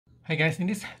Hi guys, in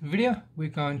this video we're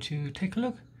going to take a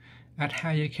look at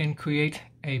how you can create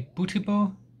a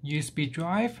bootable USB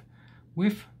drive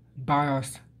with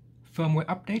BIOS firmware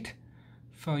update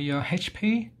for your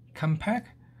HP Compaq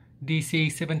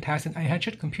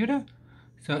DC7800 computer.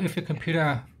 So if your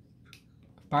computer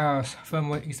BIOS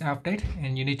firmware is out of date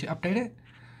and you need to update it,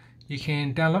 you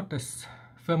can download this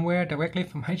firmware directly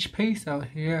from HP. So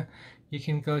here you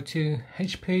can go to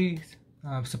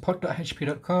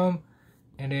support.hp.com,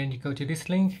 and then you go to this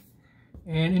link,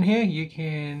 and in here you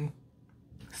can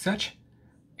search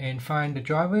and find the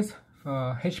drivers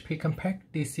for HP Compaq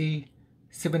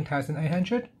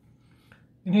DC7800.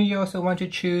 In here you also want to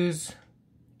choose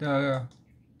the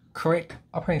correct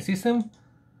operating system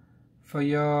for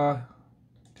your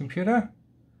computer.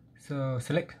 So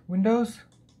select Windows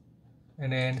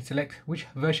and then select which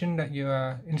version that you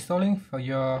are installing for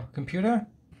your computer.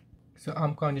 So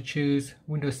I'm going to choose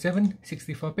Windows 7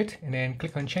 64-bit and then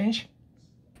click on change.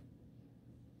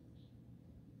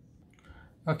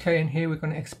 Okay, and here we're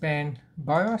going to expand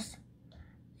BIOS,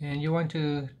 and you want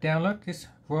to download this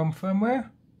ROM firmware.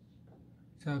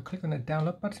 So click on the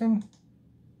download button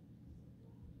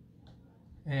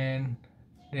and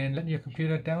then let your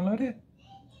computer download it.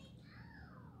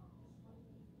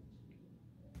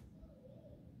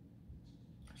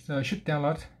 So it should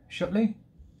download shortly.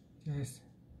 Just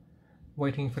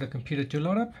waiting for the computer to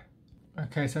load up.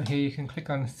 Okay, so here you can click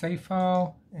on save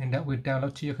file and that will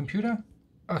download to your computer.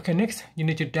 Okay, next you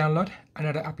need to download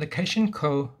another application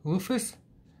called Rufus,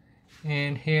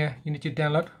 and here you need to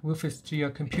download Rufus to your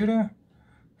computer.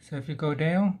 So if you go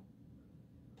down,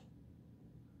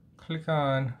 click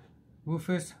on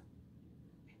Rufus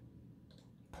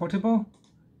Portable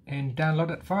and download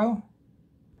that file.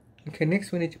 Okay,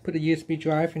 next we need to put a USB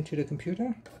drive into the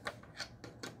computer.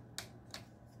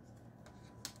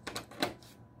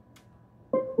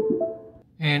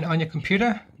 And on your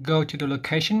computer, go to the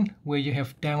location where you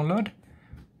have downloaded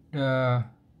the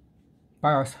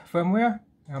BIOS firmware.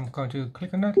 I'm going to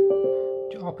click on that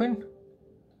to open,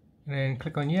 and then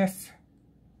click on yes,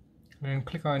 and then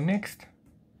click on next,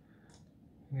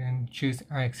 and then choose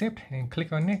I accept, and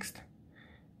click on next,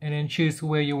 and then choose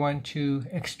where you want to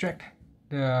extract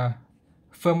the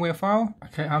firmware file.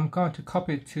 Okay, I'm going to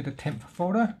copy it to the temp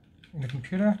folder in the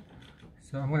computer.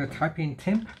 So I'm going to type in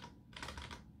temp.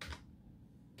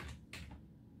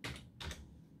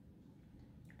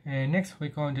 And next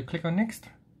we're going to click on next,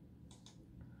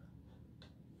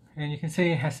 and you can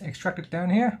see it has extracted down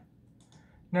here.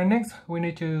 Now next we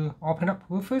need to open up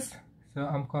Rufus, so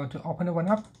I'm going to open the one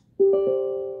up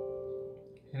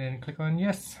and then click on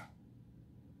yes,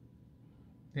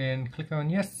 then click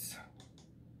on yes.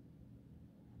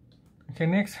 Okay,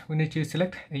 next we need to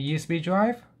select a USB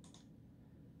drive.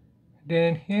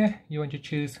 Then here you want to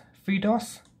choose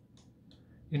FreeDOS.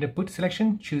 In the boot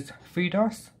selection, choose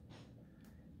FreeDOS.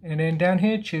 And then down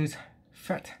here choose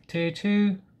FAT Tier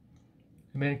 2,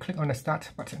 and then click on the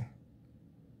start button.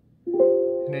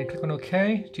 And then click on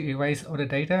OK to erase all the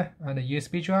data on the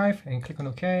USB drive, and click on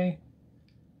OK.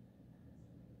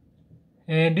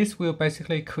 And this will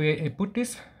basically create a boot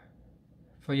disk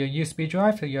for your USB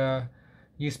drive, so your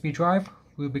USB drive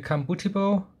will become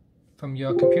bootable from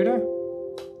your computer.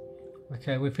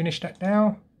 Okay, we finished that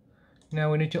now.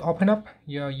 Now we need to open up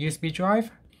your USB drive.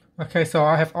 Okay, so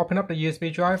I have opened up the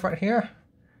USB drive right here.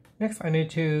 Next I need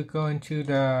to go into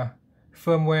the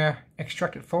firmware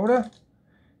extracted folder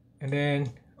and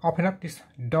then open up this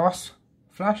DOS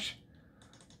flash,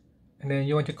 and then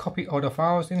you want to copy all the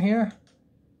files in here.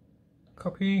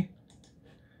 Copy,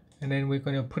 and then we're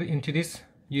going to put it into this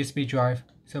USB drive.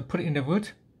 So put it in the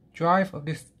root drive of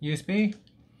this USB,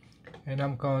 and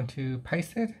I'm going to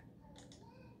paste it.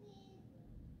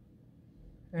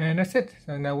 And that's it.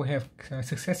 So now we have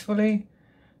successfully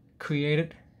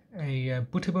created a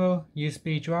bootable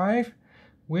USB drive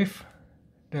with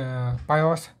the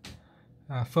BIOS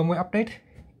firmware update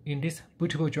in this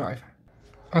bootable drive.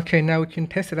 Okay, now we can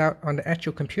test it out on the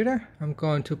actual computer. I'm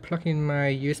going to plug in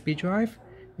my USB drive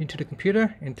into the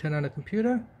computer and turn on the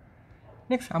computer.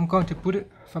 Next, I'm going to boot it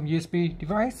from USB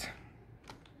device.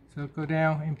 So go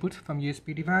down and boot from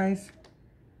USB device.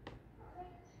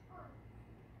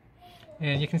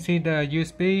 And you can see the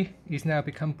USB is now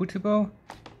become bootable.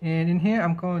 And in here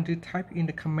I'm going to type in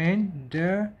the command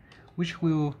dir, which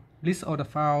will list all the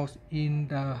files in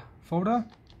the folder.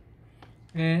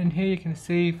 And here you can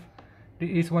see there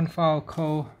is one file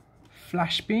called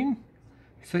flash bin.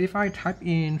 So if I type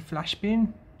in flash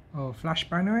bin or flash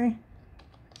binary,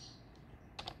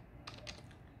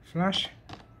 flash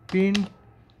bin,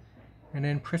 and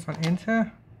then press on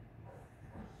enter,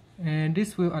 and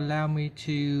this will allow me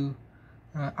to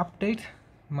update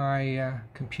my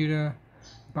computer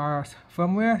BIOS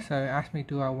firmware. So it asks me,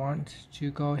 do I want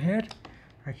to go ahead?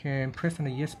 I can press on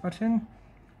the yes button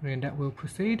and that will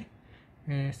proceed,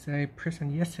 and say press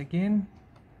on yes again,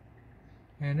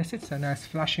 and that's it. So now it's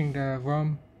flashing the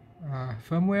ROM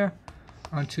firmware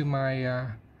onto my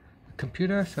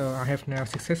computer. So I have now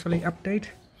successfully updated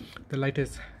the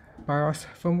latest BIOS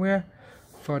firmware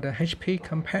for the HP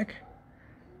Compaq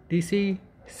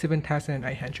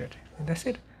DC7800, and that's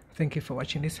it. Thank you for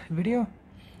watching this video.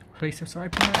 Please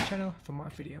subscribe to my channel for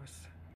more videos.